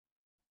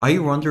Are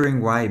you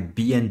wondering why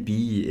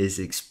BNB is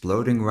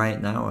exploding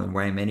right now and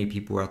why many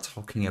people are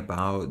talking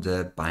about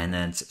the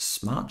Binance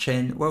Smart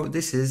Chain? Well,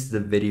 this is the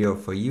video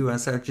for you,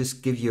 as I'll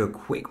just give you a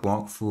quick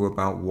walkthrough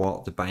about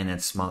what the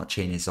Binance Smart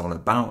Chain is all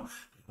about,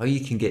 how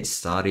you can get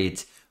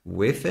started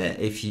with it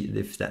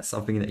if that's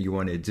something that you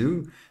want to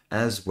do,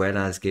 as well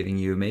as giving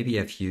you maybe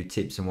a few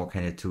tips on what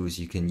kind of tools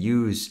you can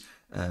use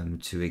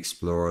to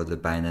explore the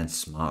Binance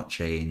Smart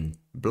Chain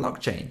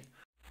blockchain.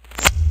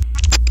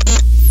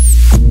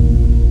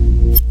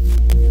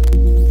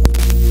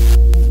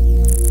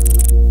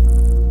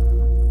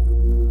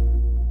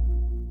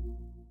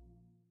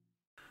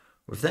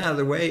 With that out of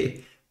the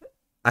way,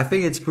 I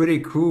think it's pretty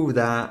cool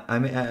that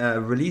I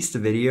released a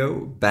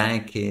video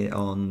back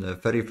on the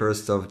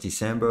 31st of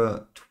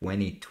December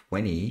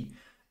 2020,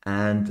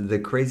 and the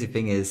crazy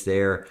thing is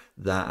there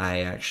that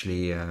I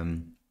actually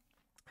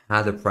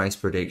had a price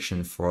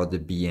prediction for the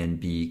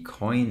BNB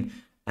coin,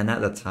 and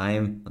at the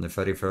time on the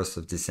 31st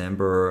of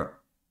December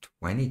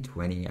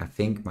 2020, I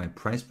think my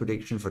price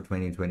prediction for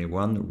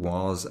 2021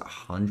 was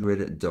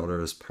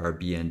 $100 per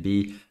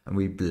BNB, and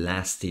we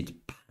blasted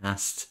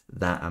past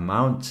that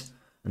amount,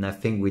 and I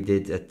think we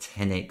did a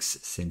 10x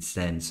since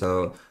then.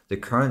 So the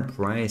current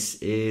price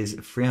is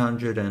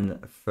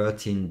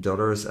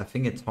 $313. I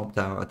think it topped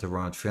out at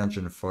around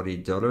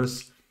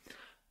 $340,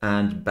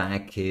 and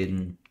back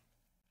in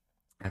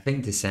I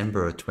think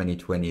December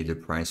 2020 the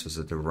price was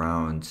at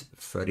around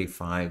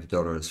 $35,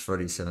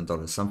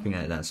 $37, something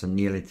like that, so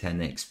nearly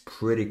 10x.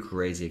 Pretty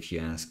crazy if you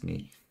ask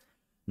me.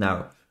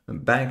 Now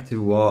back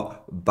to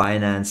what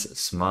Binance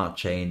Smart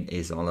Chain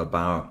is all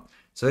about.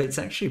 So it's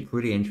actually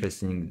pretty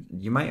interesting.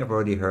 You might have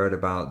already heard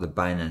about the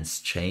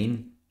Binance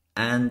Chain,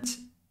 and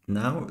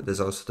now there's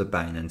also the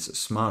Binance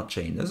Smart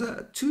Chain. Those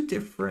are two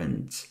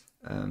different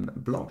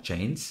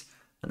blockchains,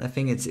 and I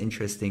think it's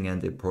interesting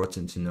and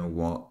important to know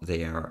what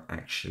they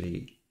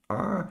actually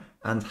are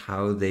and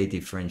how they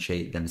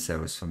differentiate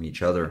themselves from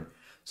each other.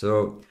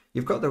 So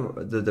you've got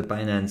the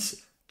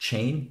Binance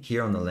Chain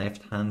here on the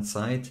left hand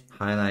side,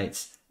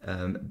 highlights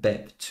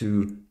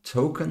BEP20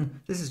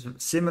 token. This is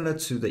similar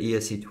to the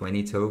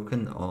BEP20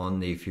 token on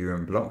the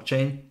Ethereum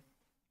blockchain.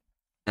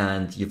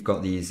 And you've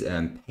got these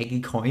peggy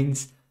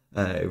coins.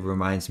 It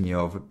reminds me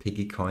of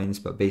piggy coins,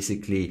 but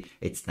basically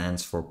it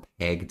stands for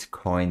pegged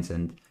coins,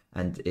 and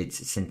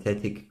it's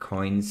synthetic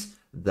coins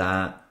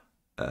that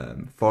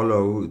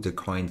follow the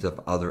coins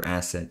of other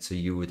assets. So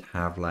you would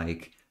have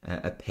like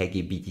a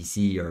peggy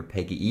BTC or a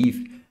peggy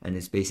ETH, and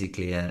it's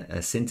basically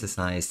a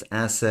synthesized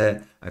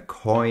asset, a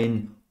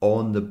coin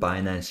on the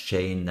Binance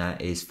chain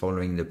that is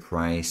following the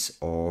price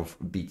of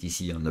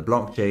BTC on the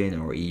blockchain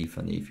or ETH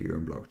on the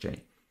Ethereum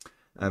blockchain.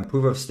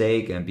 Proof of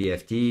stake and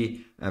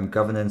BFD,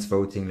 governance,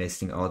 voting,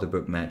 listing, order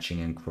book matching,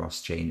 and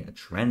cross-chain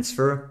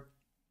transfer.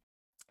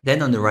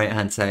 Then on the right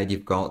hand side,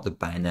 you've got the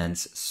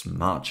Binance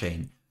Smart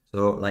Chain.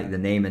 So like the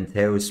name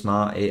entails,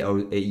 smart,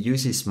 it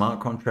uses smart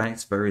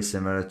contracts, very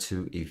similar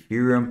to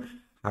Ethereum.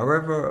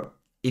 However,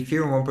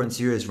 Ethereum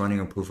 1.0 is running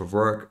on proof of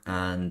work,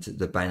 and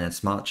the Binance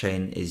Smart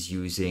Chain is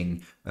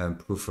using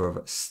proof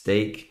of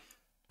staked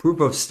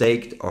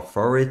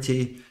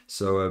authority.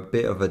 So a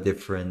bit of a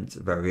different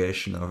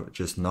variation of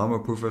just normal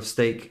proof of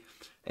stake.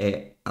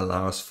 It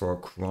allows for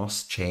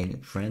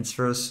cross-chain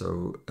transfers,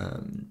 so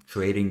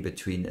trading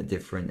between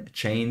different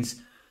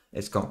chains.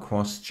 It's got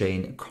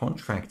cross-chain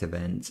contract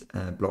event,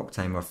 block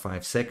time of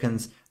 5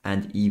 seconds,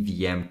 and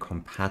EVM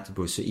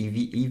compatible. So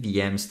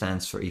EVM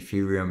stands for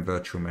Ethereum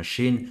Virtual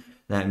Machine.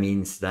 That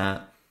means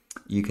that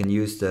you can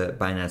use the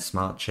Binance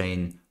Smart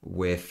Chain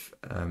with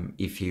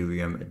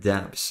Ethereum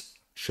Dapps,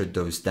 should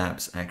those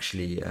Dapps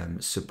actually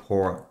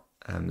support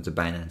the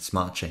Binance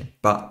Smart Chain,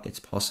 but it's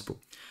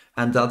possible.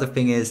 And the other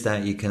thing is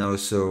that you can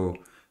also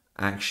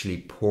actually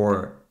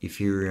pour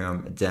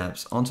Ethereum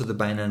Dapps onto the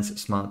Binance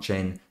Smart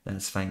Chain.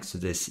 That's thanks to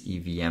this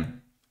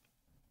EVM.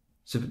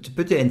 So to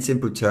put it in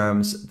simple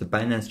terms, the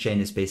Binance Chain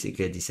is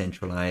basically a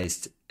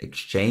decentralized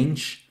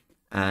exchange,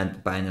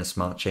 and Binance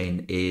Smart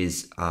Chain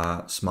is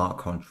a smart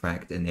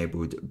contract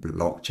enabled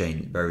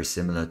blockchain, very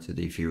similar to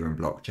the Ethereum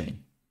blockchain.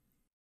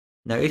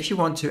 Now, if you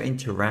want to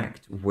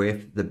interact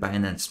with the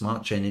Binance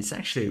Smart Chain, it's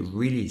actually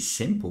really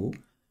simple.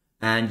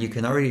 And you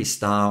can already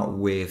start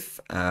with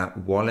a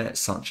wallet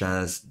such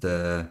as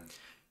the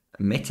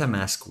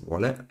Metamask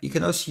wallet. You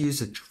can also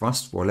use a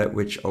Trust wallet,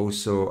 which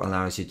also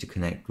allows you to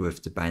connect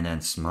with the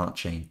Binance Smart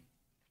Chain.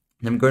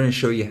 And I'm going to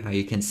show you how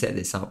you can set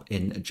this up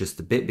in just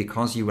a bit,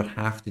 because you will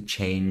have to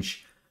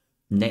change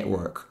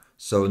network.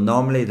 So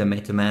normally the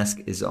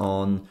Metamask is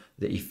on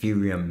the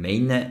Ethereum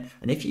mainnet,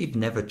 and if you've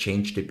never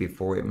changed it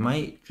before, it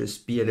might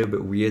just be a little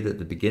bit weird at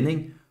the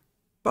beginning,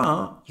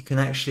 but you can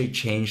actually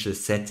change the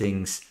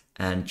settings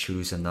and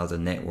choose another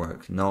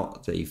network,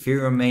 not the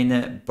Ethereum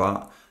mainnet,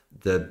 but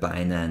the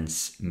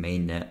Binance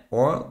mainnet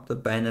or the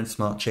Binance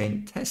Smart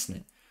Chain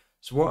testnet.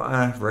 So what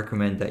I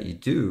recommend that you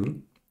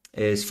do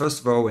is,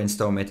 first of all,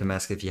 install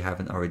Metamask if you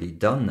haven't already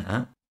done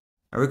that.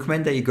 I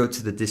recommend that you go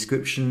to the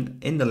description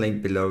in the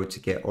link below to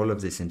get all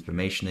of this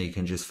information, that you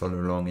can just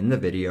follow along in the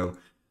video.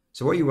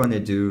 So what you want to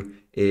do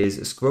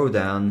is scroll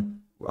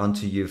down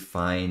until you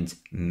find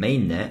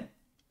mainnet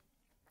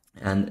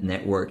and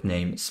network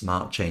name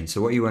Smart Chain.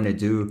 So what you want to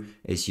do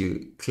is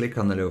you click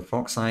on the little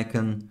fox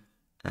icon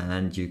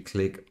and you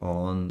click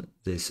on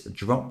this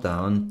drop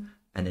down,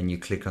 and then you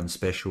click on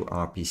special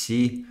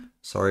RPC.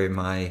 Sorry,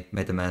 my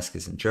Metamask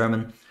is in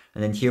German.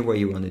 And then here what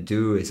you want to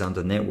do is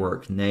under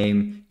network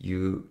name,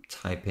 you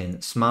type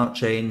in Smart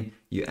Chain,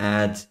 you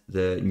add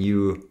the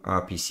new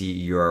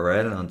RPC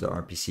URL. Under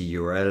RPC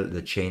URL,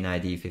 the chain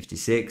ID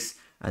 56,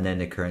 and then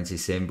the currency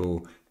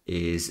symbol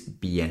is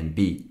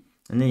BNB.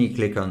 And then you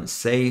click on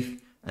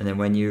save, and then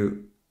when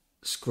you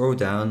scroll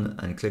down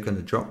and click on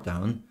the drop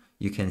down,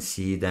 you can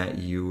see that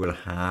you will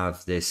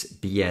have this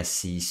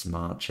BSC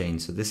Smart Chain.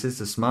 So this is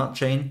the Smart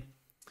Chain.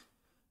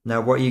 Now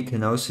what you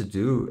can also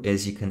do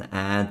is you can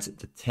add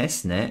the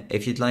testnet.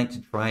 If you'd like to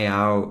try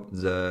out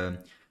the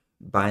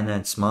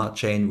Binance Smart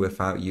Chain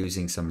without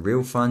using some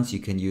real funds, you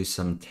can use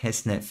some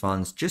testnet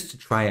funds just to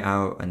try it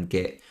out and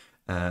get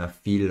a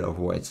feel of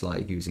what it's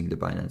like using the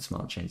Binance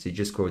Smart Chain. So you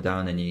just go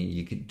down and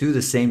you can do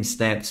the same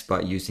steps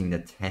but using the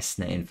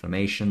testnet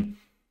information.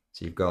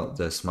 So you've got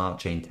the Smart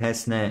Chain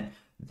testnet,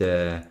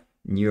 the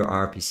new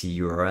RPC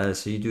URL.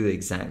 So you do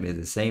exactly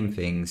the same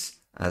things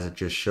as I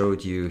just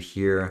showed you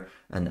here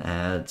and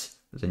add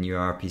the new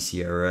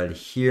RPC URL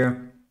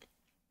here.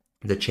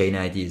 The chain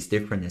ID is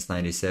different, it's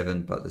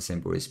 97, but the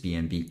symbol is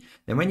BNB.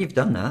 Then when you've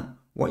done that,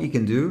 what you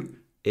can do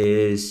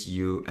is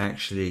you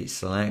actually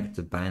select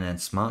the Binance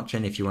Smart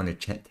Chain if you want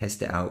to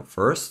test it out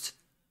first.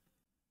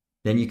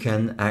 Then you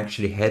can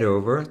actually head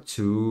over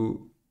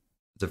to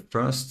the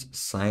first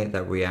site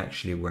that we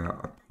actually were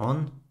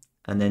upon,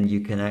 and then you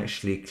can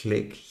actually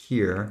click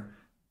here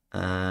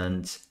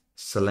and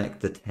select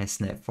the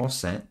testnet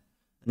Faucet.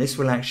 And this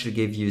will actually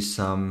give you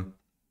some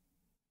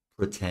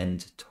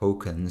pretend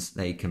tokens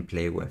that you can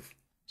play with.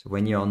 So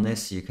when you're on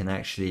this, you can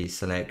actually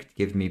select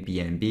give me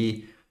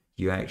BNB.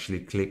 You actually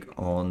click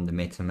on the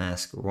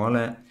Metamask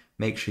wallet.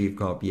 Make sure you've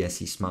got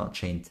BSC Smart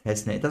Chain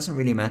testnet. It doesn't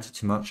really matter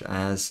too much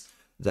as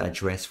the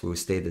address will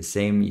stay the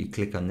same. You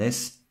click on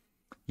this,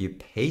 you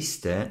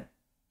paste it,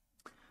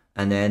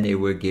 and then it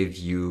will give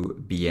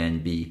you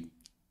BNB.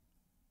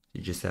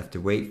 You just have to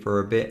wait for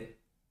a bit.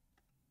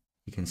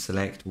 You can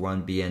select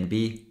one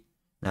BNB.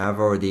 Now I've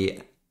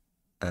already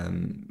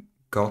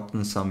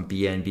gotten some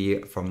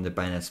BNB from the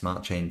Binance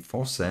Smart Chain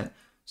Faucet,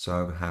 so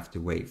I'll have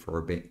to wait for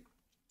a bit.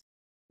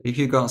 If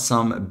you got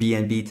some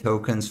BNB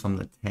tokens from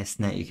the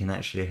testnet, you can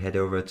actually head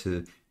over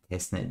to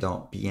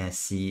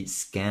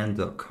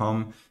testnet.bscscan.com.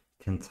 You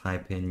can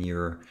type in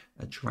your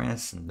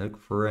address and look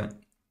for it.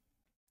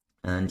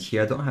 And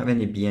here I don't have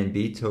any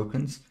BNB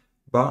tokens,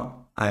 but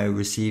I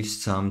received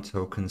some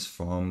tokens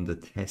from the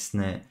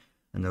testnet,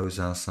 and those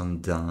are some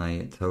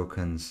DAI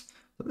tokens.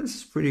 So this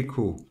is pretty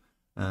cool.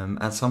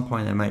 At some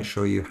point I might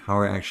show you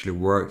how it actually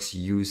works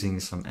using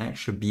some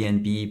extra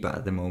BNB, but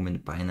at the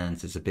moment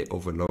Binance is a bit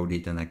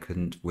overloaded and I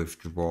couldn't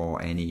withdraw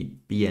any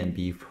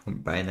BNB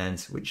from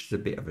Binance, which is a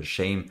bit of a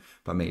shame,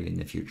 but maybe in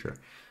the future.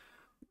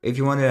 If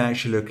you want to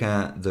actually look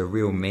at the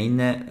real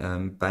mainnet,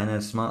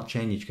 Binance Smart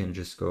Chain, you can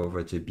just go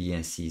over to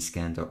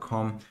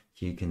bscscan.com.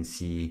 You can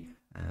see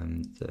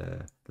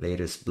the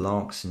latest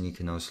blocks, and you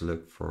can also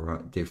look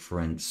for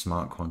different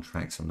smart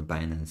contracts on the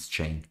Binance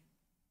chain.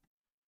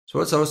 So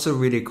what's also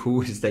really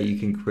cool is that you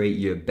can create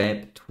your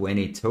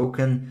BEP20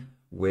 token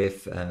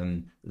with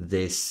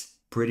this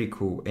pretty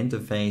cool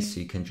interface. So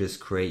you can just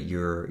create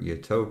your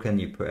token,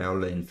 you put all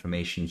the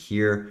information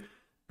here,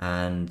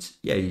 and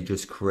yeah, you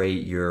just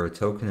create your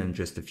token in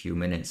just a few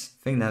minutes.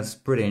 I think that's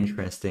pretty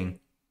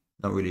interesting.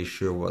 Not really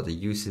sure what the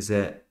use is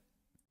it.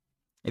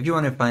 If you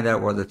want to find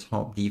out what the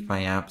top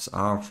DeFi apps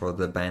are for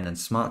the Binance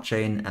Smart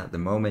Chain at the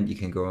moment, you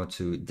can go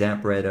to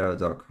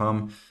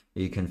dappradar.com.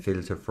 You can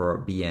filter for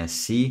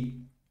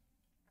BSC.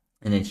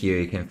 And then here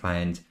you can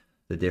find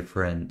the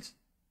different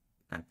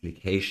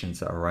applications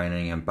that are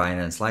running on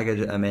Binance. Like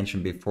I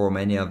mentioned before,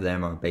 many of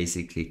them are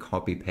basically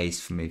copy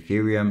paste from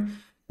Ethereum.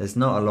 There's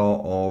not a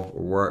lot of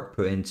work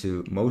put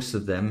into most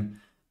of them.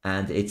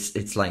 And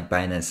it's like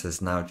Binance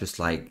is now just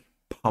like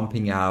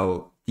pumping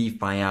out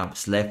DeFi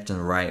apps left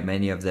and right.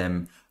 Many of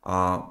them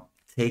are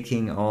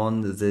taking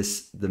on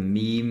the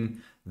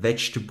meme,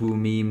 vegetable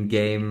meme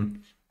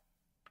game.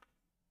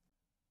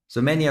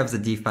 So many of the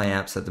DeFi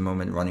apps at the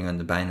moment running on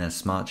the Binance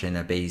Smart Chain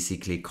are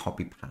basically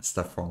copy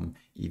pasta from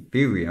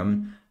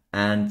Ethereum.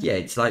 And yeah,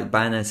 it's like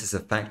Binance is a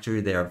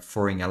factory. They are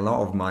pouring a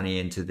lot of money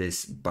into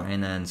this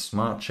Binance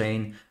Smart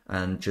Chain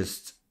and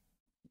just,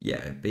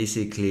 yeah,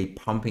 basically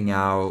pumping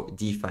out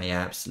DeFi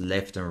apps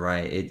left and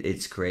right.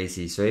 It's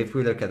crazy. So if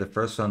we look at the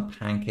first one,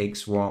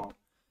 PancakeSwap,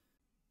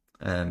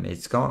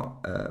 it's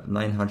got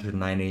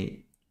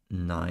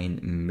 999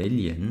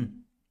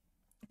 million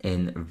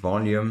in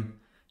volume.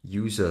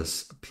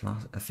 Users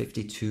plus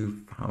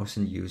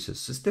 52,000 users,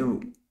 so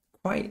still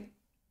quite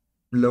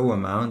low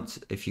amount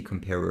if you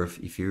compare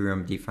with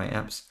Ethereum DeFi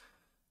apps.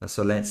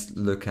 So let's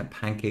look at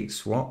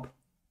PancakeSwap.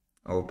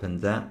 Open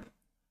that.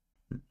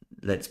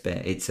 Let's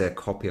bet it's a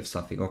copy of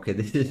something. Okay,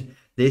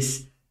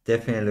 this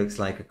definitely looks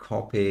like a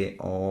copy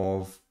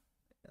of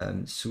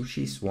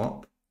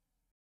SushiSwap.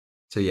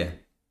 So yeah,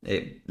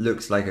 it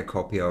looks like a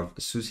copy of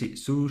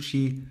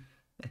sushi.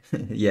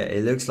 Yeah,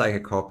 it looks like a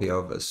copy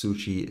of a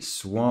sushi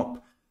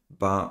swap,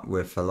 but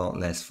with a lot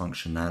less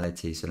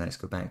functionality. So let's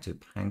go back to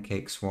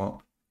Pancake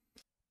Swap.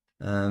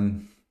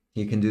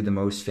 You can do the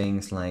most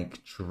things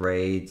like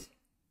trade,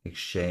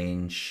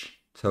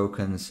 exchange,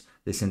 tokens.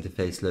 This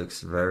interface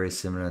looks very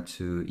similar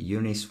to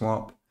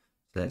Uniswap.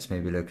 Let's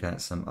maybe look at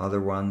some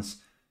other ones.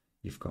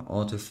 You've got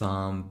Auto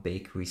Farm,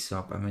 Bakery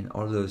Swap. I mean,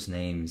 all those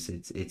names.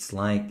 It's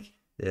like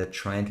they're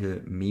trying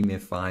to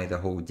memify the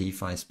whole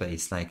DeFi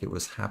space, like it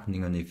was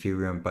happening on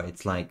Ethereum, but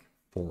it's like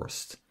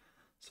forced.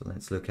 So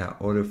let's look at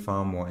Auto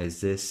Farm. What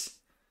is this?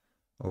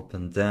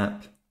 Open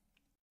Dapp.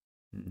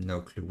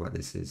 No clue what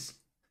this is.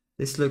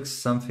 This looks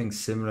something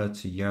similar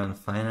to Yearn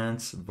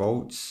Finance,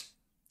 Votes,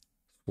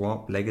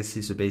 Swap,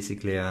 Legacy. So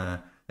basically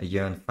a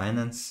Yearn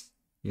Finance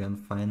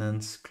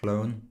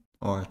clone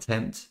or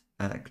attempt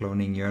at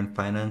cloning Yearn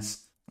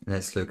Finance.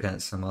 Let's look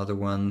at some other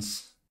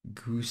ones.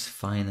 Goose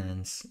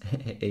Finance,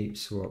 Ape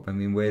Swap. I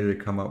mean, where did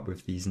it come up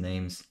with these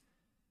names?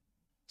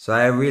 So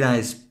I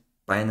realize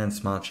Binance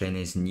Smart Chain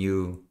is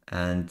new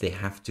and they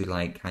have to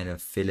like kind of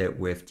fill it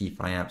with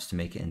DeFi apps to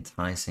make it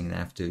enticing. They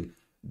have to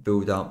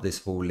build up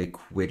this whole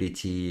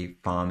liquidity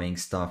farming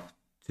stuff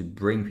to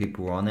bring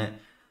people on it.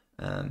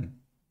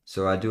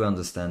 So I do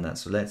understand that.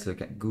 So let's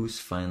look at Goose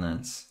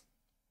Finance.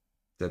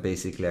 They're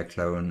basically a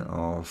clone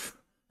of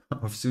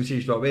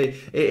Sushi Swap.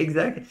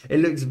 Exactly. It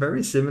looks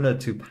very similar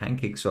to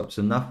Pancake Swap,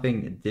 so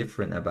nothing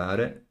different about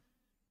it.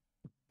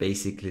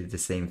 Basically the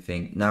same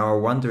thing. Now I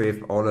wonder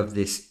if all of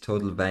this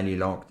total value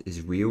locked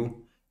is real,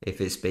 if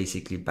it's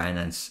basically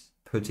Binance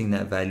putting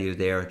that value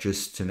there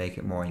just to make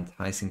it more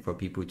enticing for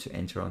people to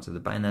enter onto the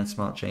Binance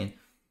Smart Chain.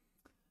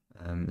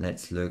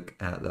 Let's look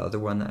at the other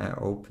one that I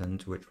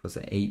opened, which was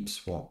an Ape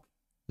Swap.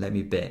 Let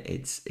me bet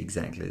it's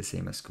exactly the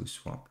same as Goose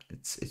Swap.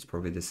 It's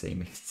probably the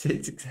same. It's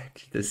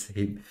exactly the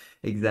same.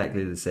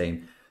 Exactly the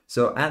same.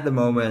 So at the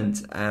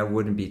moment, I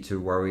wouldn't be too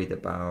worried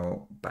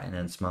about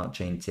Binance Smart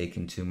Chain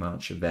taking too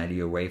much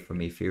value away from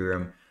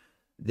Ethereum.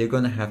 They're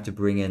going to have to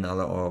bring in a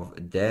lot of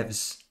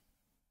devs,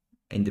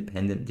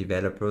 independent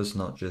developers,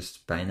 not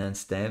just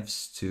Binance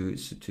devs,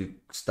 to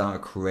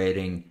start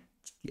creating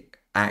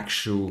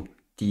actual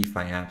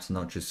DeFi apps,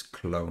 not just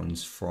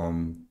clones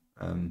from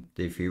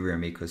the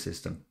Ethereum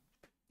ecosystem.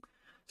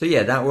 So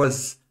yeah, that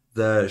was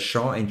the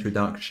short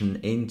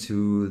introduction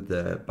into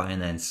the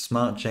Binance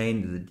Smart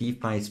Chain, the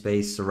DeFi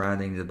space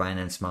surrounding the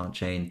Binance Smart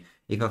Chain.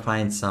 If I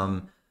find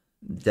some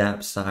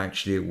dApps that are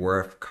actually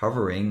worth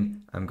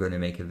covering, I'm going to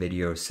make a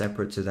video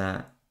separate to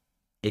that.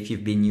 If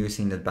you've been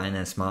using the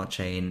Binance Smart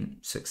Chain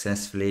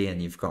successfully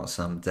and you've got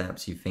some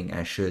dApps you think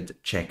I should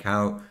check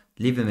out,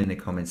 leave them in the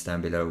comments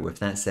down below. With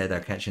that said,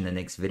 I'll catch you in the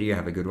next video.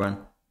 Have a good one.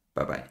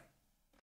 Bye-bye.